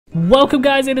Welcome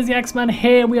guys, it is the AxeMan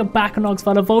here. We are back on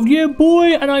AxeMan Evolved, yeah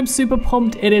boy, and I'm super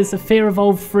pumped. It is the Fear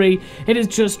Evolved 3. It has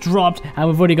just dropped and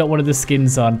we've already got one of the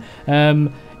skins on.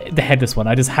 The headless one.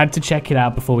 I just had to check it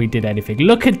out before we did anything.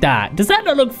 Look at that. Does that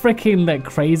not look freaking like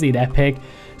crazy and epic?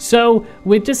 So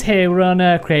we're just here, we're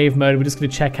on creative mode. We're just going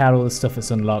to check out all the stuff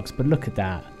that's unlocked, but look at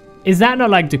that. Is that not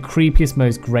like the creepiest,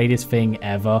 most greatest thing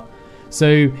ever?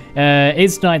 So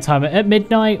it's nighttime. At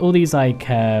midnight, all these like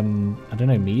I don't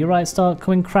know, meteorites start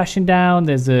coming crashing down.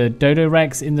 There's a Dodo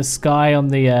Rex in the sky on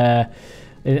the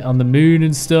moon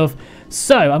and stuff.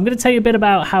 So I'm going to tell you a bit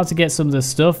about how to get some of the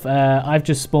stuff. I've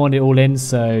just spawned it all in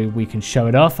so we can show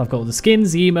it off. I've got all the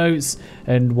skins, the emotes,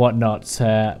 and whatnot.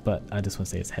 But I just want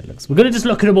to say its head looks. We're going to just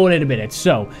look at them all in a minute.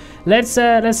 So let's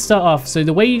start off. So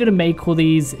the way you're going to make all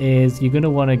these is you're going to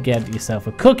want to get yourself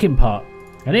a cooking pot.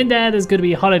 And in there's going to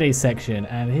be a holiday section,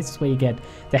 and this is where you get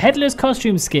the headless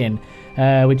costume skin,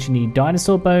 which you need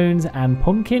dinosaur bones and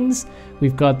pumpkins.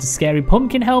 We've got the scary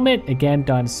pumpkin helmet, again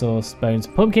dinosaur bones,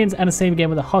 pumpkins, and the same again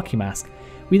with a hockey mask.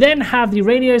 We then have the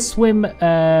radio swim,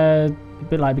 a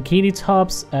bit like bikini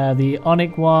tops, the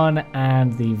onyx one,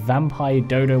 and the vampire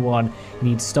dodo one. You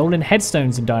need stolen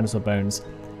headstones and dinosaur bones.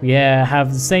 We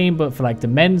have the same, but for like the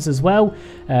men's as well,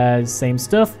 same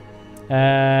stuff.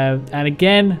 And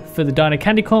again for the dino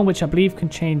candy corn, which I believe can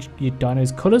change your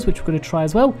dino's colors, which we're going to try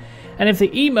as well. And if the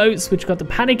emotes, which got the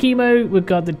panic emote, we've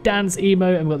got the dance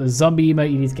emote, and we've got the zombie emote,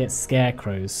 you need to get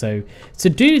scarecrows. So to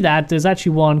do that, there's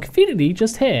actually one conveniently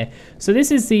just here. So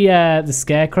this is the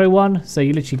scarecrow one. So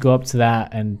you literally go up to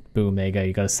that and boom, there you go.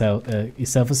 You got to sell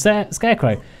yourself a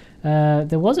scarecrow.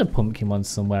 There was a pumpkin one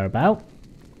somewhere about.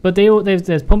 But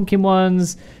there's pumpkin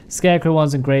ones, scarecrow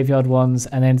ones, and graveyard ones.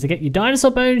 And then to get your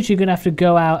dinosaur bones, you're going to have to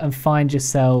go out and find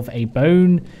yourself a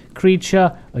bone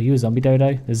creature. Oh, you a zombie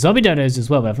dodo? There's zombie dodos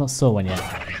as well, but I've not saw one yet.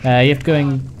 You have to go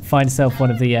and find yourself one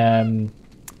of the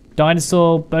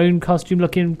dinosaur bone costume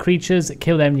looking creatures.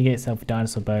 Kill them, you get yourself a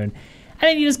dinosaur bone. And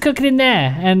then you just cook it in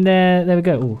there. And there we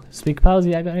go. Ooh, speaker piles,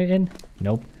 you got it in?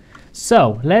 Nope.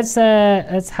 So let's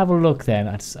have a look then.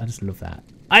 I just love that.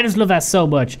 I just love that so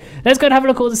much. Let's go and have a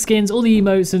look at all the skins, all the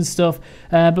emotes and stuff.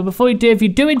 But before we do, if you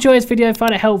do enjoy this video,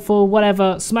 find it helpful,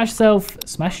 whatever, smash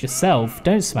yourself.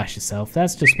 Don't smash yourself.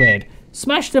 That's just weird.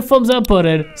 Smash the thumbs up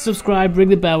button, subscribe, ring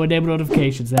the bell, enable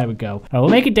notifications. There we go. All right, we'll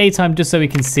make it daytime just so we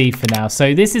can see for now.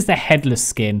 So this is the headless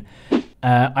skin.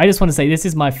 I just want to say this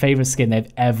is my favorite skin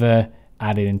they've ever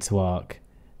added into Ark.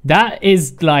 That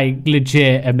is like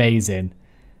legit amazing.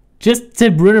 Just to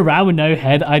run around with no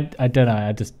head, I don't know.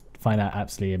 I just find that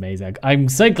absolutely amazing. I'm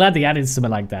so glad they added something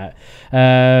like that.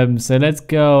 So let's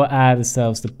go add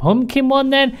ourselves the pumpkin one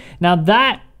then. Now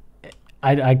that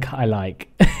I like.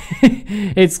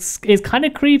 it's kind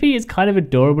of creepy. It's kind of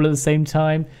adorable at the same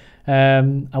time.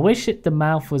 I wish the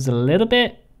mouth was a little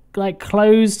bit like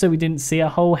closed so we didn't see a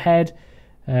whole head.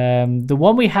 The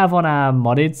one we have on our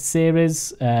modded series,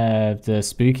 the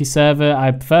spooky server, I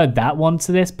preferred that one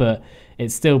to this, but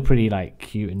it's still pretty like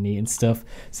cute and neat and stuff.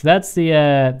 So that's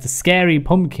the scary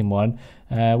pumpkin one.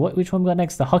 Which one we got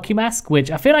next? The hockey mask,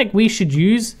 which I feel like we should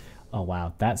use. Oh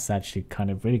wow, that's actually kind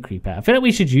of really creepy. I feel like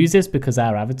we should use this because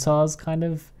our avatars kind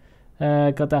of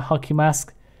got that hockey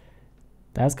mask.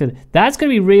 That's good. That's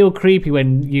gonna be real creepy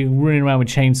when you're running around with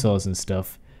chainsaws and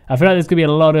stuff. I feel like there's gonna be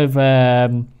a lot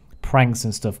of pranks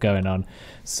and stuff going on.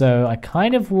 So I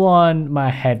kind of want my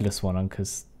headless one on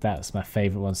because that's my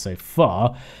favorite one so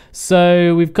far.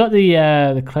 So we've got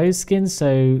the clothes skin.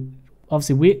 So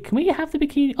obviously can we have the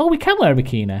bikini? Oh, we can wear a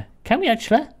bikini. Can we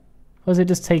actually? Or does it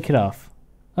just take it off?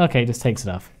 Okay, it just takes it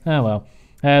off. Oh well.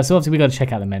 So obviously we got to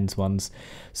check out the men's ones.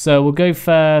 So we'll go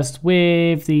first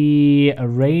with the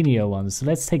Arania ones. So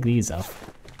let's take these off.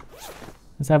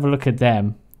 Let's have a look at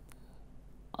them.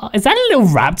 Oh, is that a little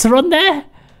raptor on there?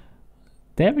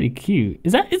 They're really cute.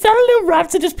 Is that a little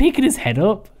raptor just peeking his head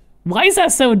up? Why is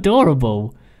that so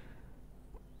adorable?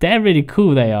 They're really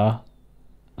cool, they are.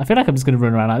 I feel like I'm just going to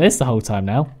run around like this the whole time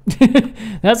now.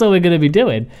 That's all we're going to be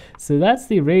doing. So that's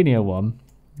the Arania one.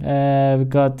 We've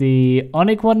got the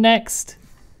onyx one next.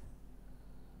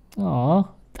 Aw.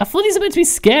 I thought these were meant to be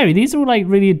scary. These are all like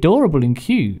really adorable and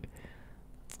cute.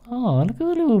 Oh, look at the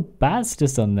little bats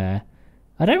just on there.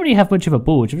 I don't really have much of a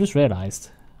bulge, I've just realised.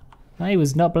 I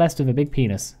was not blessed with a big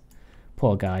penis.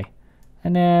 Poor guy.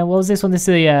 And what was this one? This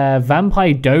is the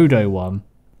vampire dodo one.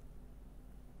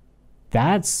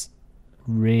 That's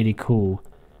really cool.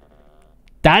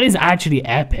 That is actually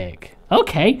epic.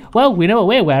 Okay, well, we know what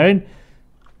we're wearing.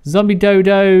 Zombie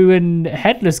dodo and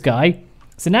headless guy.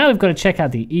 So now we've got to check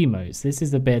out the emotes. This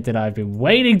is the bit that I've been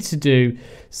waiting to do.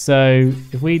 So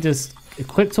if we just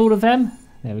equipped all of them,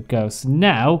 there we go. So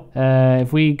now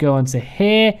if we go onto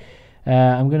here,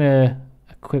 I'm going to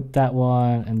equip that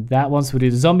one and that one. So we'll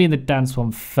do the zombie and the dance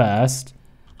one first.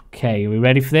 Okay, are we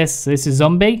ready for this? So this is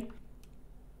zombie.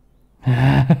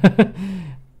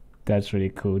 That's really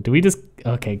cool. Do we just...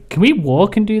 Okay, can we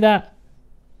walk and do that?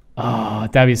 Oh,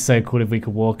 that'd be so cool if we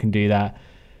could walk and do that.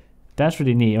 That's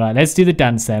really neat. Right, let's do the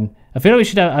dance then. I feel like we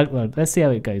should have... Well, let's see how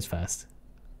it goes first.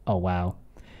 Oh, wow.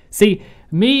 See,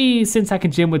 me, since I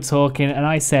can Jim were talking, and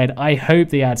I said, I hope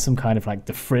they had some kind of like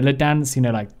the thriller dance, you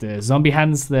know, like the zombie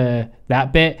hands, that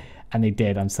bit, and they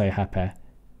did. I'm so happy.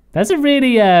 That's a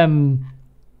really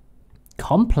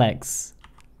complex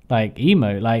like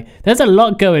emote. Like, there's a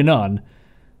lot going on.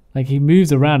 Like, he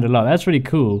moves around a lot. That's really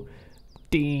cool.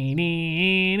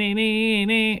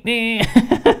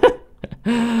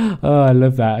 Oh, I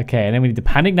love that. Okay, and then we need to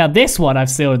panic. Now, this one I've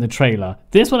seen in the trailer.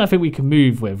 This one I think we can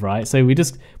move with, right? So we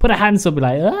just put our hands up and be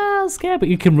like, ah, I'm scared, but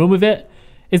you can run with it.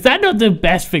 Is that not the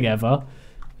best thing ever?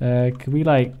 Can we,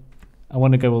 like... I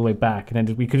want to go all the way back, and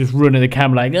then we could just run in the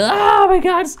camera like, oh my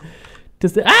god!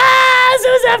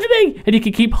 Someone's after me! And you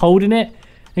can keep holding it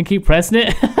and keep pressing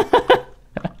it.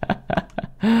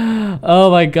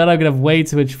 Oh my god, I'm gonna have way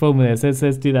too much fun with this.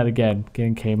 Let's do that again. Get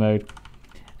in K mode.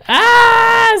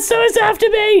 Someone's after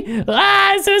me!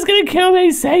 Someone's gonna kill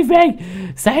me! Save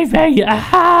me! Save me!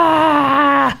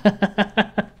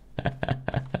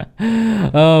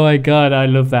 Oh my god, I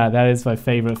love that. That is my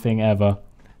favorite thing ever.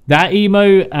 That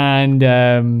emo and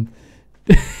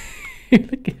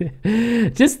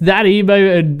just that emo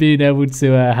and being able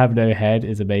to have no head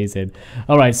is amazing.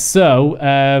 All right, so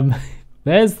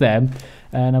there's them.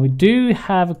 Now we do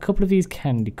have a couple of these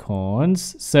candy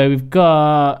corns. So we've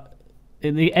got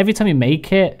every time you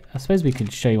make it, I suppose we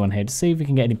could show you on here to see if we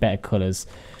can get any better colors.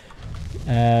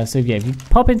 So yeah, if you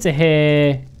pop into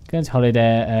here, go into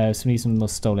holiday, some more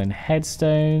stolen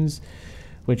headstones,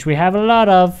 which we have a lot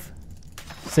of.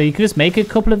 So you can just make a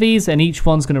couple of these, and each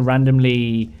one's going to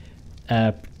randomly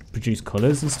produce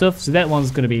colors and stuff. So that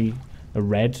one's going to be a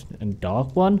red and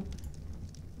dark one.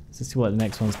 Let's see what the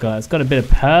next one's got. It's got a bit of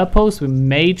purple, so we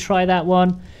may try that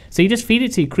one. So you just feed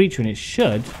it to your creature, and it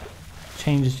should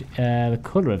change the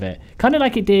color of it. Kind of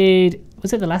like it did...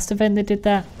 Was it the last event that did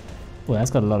that? Well,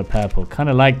 that's got a lot of purple. Kind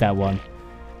of like that one.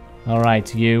 All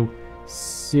right, you.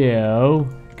 So...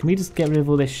 Can we just get rid of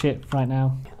all this shit right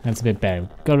now? That's a bit better.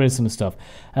 Got rid of some stuff.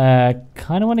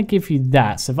 Kind of want to give you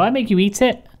that. So if I make you eat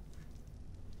it...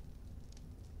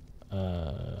 do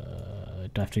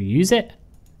I have to use it?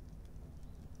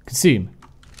 Consume.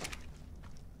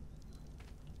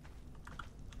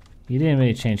 You didn't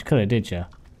really change color, did you?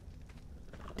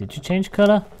 Did you change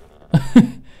color?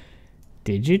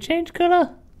 Did you change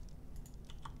color?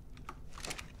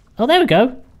 Oh, there we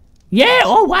go. Yeah!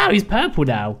 Oh, wow, he's purple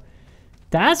now.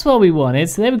 That's what we wanted.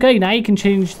 So there we go. Now you can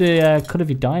change the color of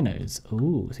your dinos.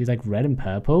 Ooh, so he's like red and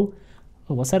purple.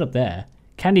 Oh, what's that up there?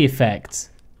 Candy effect.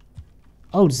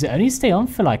 Oh, does it only stay on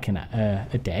for like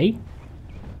a day?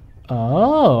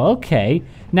 Oh, okay.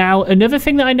 Now, another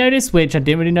thing that I noticed, which I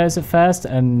didn't really notice at first,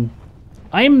 and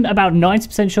I'm about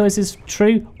 90% sure this is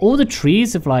true. All the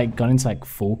trees have like gone into like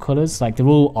full colors. Like they're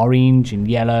all orange and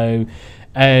yellow.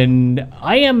 And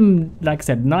I am, like I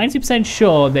said, 90%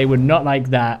 sure they were not like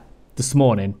that this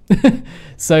morning.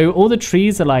 So all the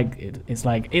trees are like it's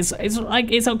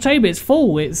October, it's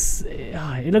fall,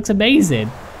 it looks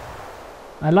amazing.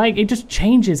 I like it, just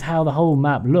changes how the whole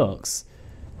map looks.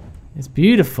 It's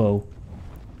beautiful.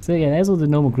 So yeah, there's all the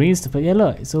normal green stuff, but yeah,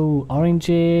 look, it's all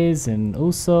oranges and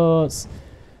all sorts.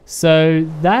 So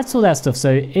that's all that stuff.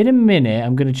 So in a minute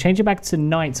I'm going to change it back to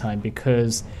nighttime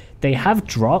because they have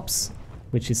drops,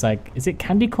 which is like, is it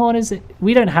candy corn? Is it?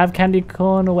 We don't have candy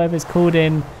corn or whatever it's called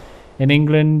in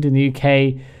England, in the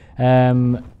UK,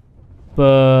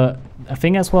 but I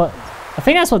think that's what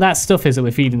that stuff is that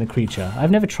we're feeding the creature. I've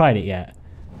never tried it yet.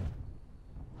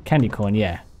 Candy corn,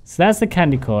 yeah. So that's the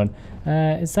candy corn.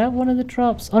 Is that one of the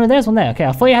drops? Oh no, there's one there. Okay,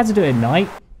 I thought you had to do it at night.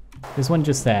 There's one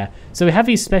just there. So we have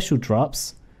these special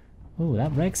drops. Oh,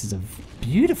 that Rex is a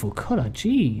beautiful color.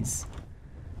 Jeez.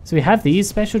 So we have these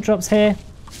special drops here.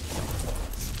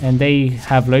 And they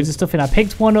have loads of stuff in. I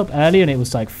picked one up earlier and it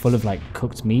was like full of like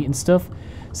cooked meat and stuff.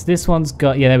 So this one's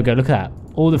got, yeah, there we go. Look at that.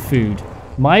 All the food.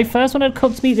 My first one had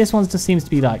cooked meat. This one just seems to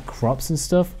be like crops and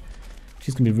stuff, which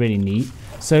is going to be really neat.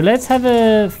 So let's have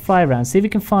a fly around, see if we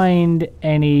can find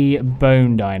any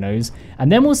bone dinos.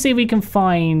 And then we'll see if we can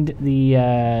find the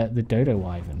dodo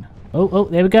wyvern. Oh,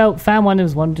 there we go. Found one. There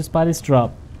was one just by this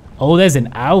drop. Oh, there's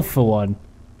an alpha one.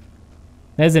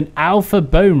 There's an alpha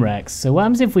bone rex. So what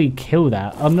happens if we kill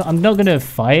that? I'm not going to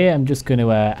fire it. I'm just going to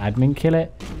admin kill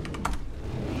it.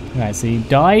 All right, so he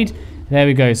died. There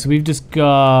we go. So we've just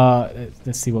got...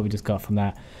 Let's see what we just got from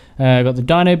that. Got the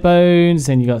dino bones,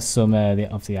 and you got some of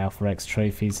the Alpha X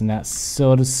trophies and that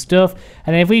sort of stuff.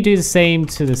 And then if we do the same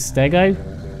to the stego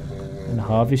and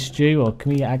harvest you, or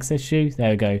can we access you?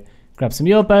 There we go. Grab some of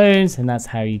your bones, and that's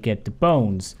how you get the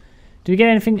bones. Do we get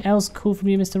anything else cool from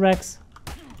you, Mr. Rex?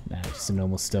 No, just the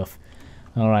normal stuff.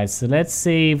 Alright, so let's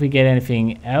see if we get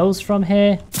anything else from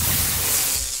here.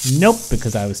 Nope,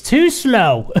 because I was too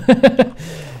slow.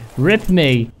 Rip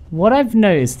me. What I've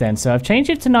noticed then, so I've changed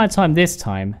it to nighttime this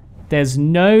time. There's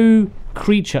no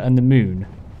creature on the moon,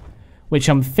 which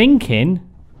I'm thinking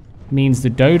means the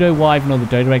Dodo Wyvern or the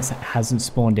Dodo Rex hasn't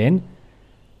spawned in.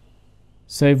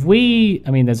 So if we,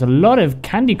 I mean, there's a lot of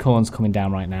candy corns coming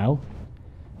down right now.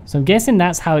 So I'm guessing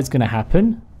that's how it's going to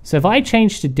happen. So if I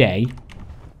change to day.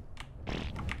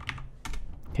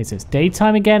 Okay, so it's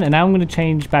daytime again, and now I'm going to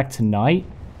change back to night.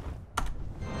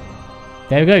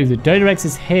 There we go, the Dodo Rex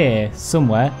is here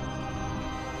somewhere.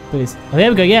 But it's, oh, there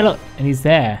we go, yeah, look, and he's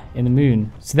there in the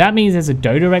moon. So that means there's a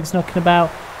Dodo Rex knocking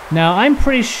about. Now, I'm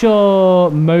pretty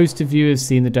sure most of you have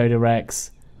seen the Dodo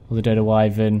Rex or the Dodo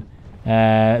Wyvern.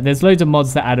 There's loads of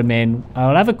mods that add them in.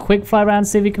 I'll have a quick fly around,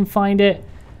 see if we can find it.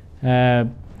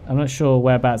 I'm not sure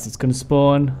whereabouts it's going to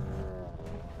spawn.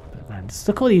 But man, just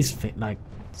look at all these like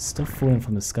stuff falling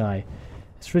from the sky.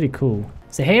 It's really cool.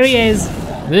 So here he is,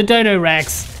 the Dodo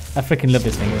Rex. I freaking love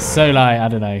this thing. It's so like, I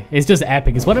don't know. It's just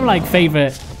epic. It's one of my like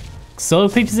favorite sort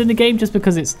of creatures in the game just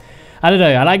because it's, I don't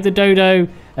know. I like the Dodo,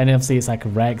 and obviously it's like a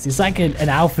Rex. It's like an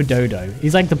alpha Dodo.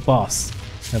 He's like the boss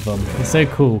of them. It's so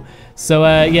cool. So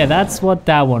yeah, that's what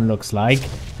that one looks like.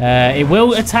 It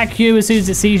will attack you as soon as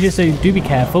it sees you, so do be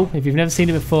careful. If you've never seen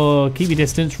it before, keep your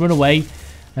distance, run away.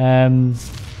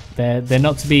 They're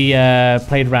not to be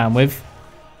played around with.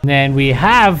 And then we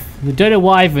have the Dodo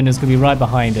Wyvern is going to be right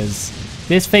behind us.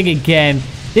 This thing again.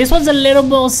 This one's a little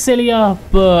more sillier,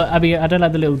 but I mean, I don't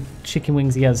like the little chicken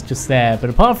wings he has just there. But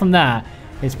apart from that,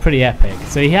 it's pretty epic.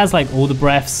 So he has like all the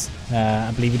breaths.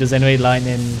 I believe he does anyway,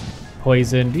 lightning,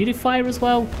 poison. Do you do fire as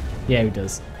well? Yeah, he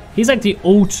does. He's like the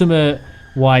ultimate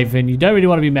Wyvern. You don't really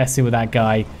want to be messing with that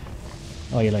guy.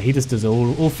 Oh yeah, like he just does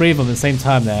all three of them at the same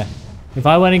time there. If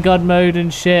I went in God mode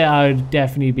and shit, I would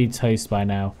definitely be toast by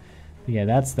now. But yeah,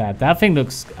 that's that. That thing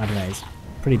looks, I don't know, it's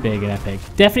pretty big and epic.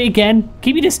 Definitely, again,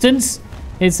 keep your distance.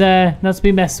 It's not to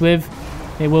be messed with.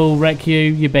 It will wreck you,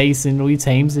 your base, and all your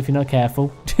teams if you're not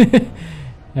careful.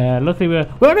 Luckily, we're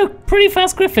on a pretty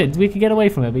fast Griffin. We can get away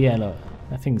from it, but yeah, look,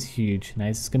 that thing's huge. Now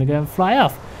it's just gonna go and fly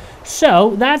off.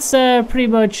 So that's pretty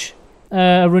much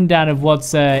a rundown of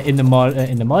what's in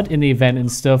the event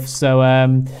and stuff. So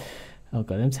oh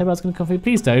god, them Terror's gonna come for you.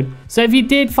 Please don't. So if you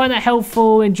did find that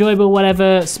helpful, enjoyable,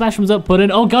 whatever, smash thumbs up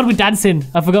button. Oh god, we're dancing.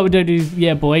 I forgot we don't do,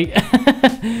 yeah boy.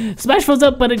 Smash thumbs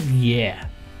up button, yeah.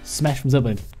 Smash thumbs up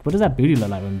button. What does that booty look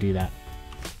like when we do that?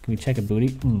 Can we check a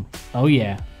booty? Oh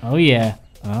yeah, oh yeah.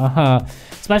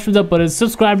 Smash thumbs up button,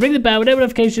 subscribe, ring the bell,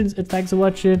 notifications, and thanks for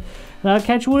watching. And I'll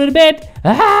catch you all in a bit.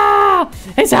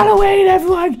 It's Halloween,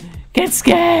 everyone. Get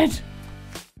scared.